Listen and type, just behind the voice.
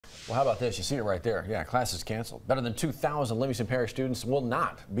Well, how about this? You see it right there. Yeah, class is canceled. Better than 2,000 Livingston Parish students will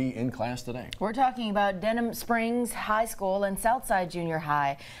not be in class today. We're talking about Denham Springs High School and Southside Junior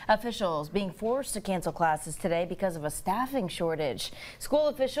High. Officials being forced to cancel classes today because of a staffing shortage. School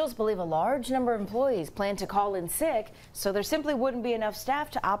officials believe a large number of employees plan to call in sick, so there simply wouldn't be enough staff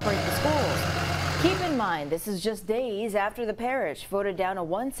to operate the schools. Keep in mind, this is just days after the parish voted down a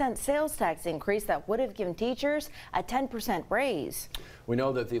 1-cent sales tax increase that would have given teachers a 10% raise. We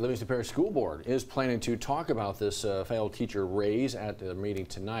know that the Livingston Parish School Board is planning to talk about this failed teacher raise at the meeting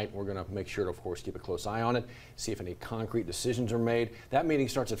tonight. We're going to make sure to, of course, keep a close eye on it, see if any concrete decisions are made. That meeting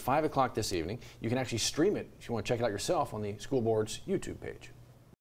starts at 5 o'clock this evening. You can actually stream it if you want to check it out yourself on the school board's YouTube page.